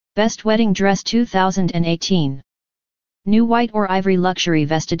Best Wedding Dress 2018. New white or ivory luxury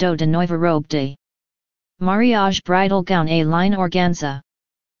vestido de noiva robe de mariage bridal gown A-line organza.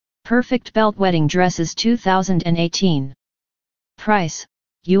 Perfect belt wedding dresses 2018. Price,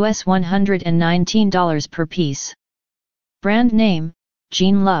 US $119 per piece. Brand name,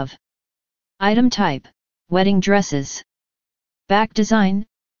 Jean Love. Item type, wedding dresses. Back design,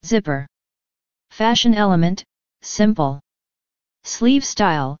 zipper. Fashion element, simple. Sleeve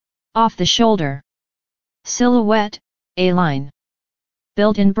style, off the shoulder. Silhouette, A-line.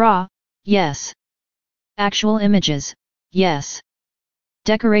 Built-in bra, yes. Actual images, yes.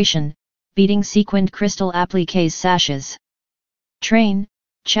 Decoration, beading sequined crystal appliques sashes. Train,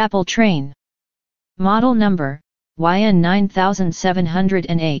 chapel train. Model number, YN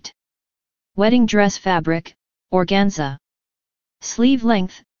 9708. Wedding dress fabric, organza. Sleeve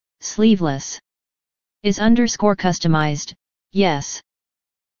length, sleeveless. Is customized, yes.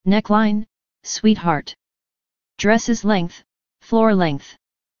 Neckline, sweetheart. Dresses length, floor length.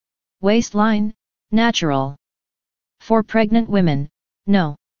 Waistline, natural. For pregnant women,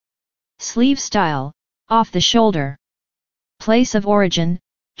 no. Sleeve style, off the shoulder. Place of origin,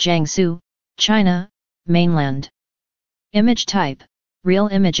 Jiangsu, China, mainland. Image type, real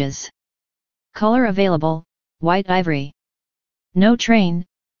images. Color available, white ivory. No train,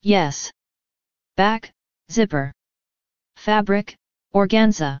 yes. Back, zipper. Fabric,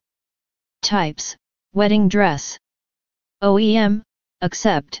 organza. Types, wedding dress. OEM,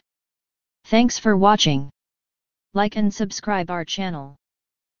 accept. Thanks for watching. Like and subscribe our channel.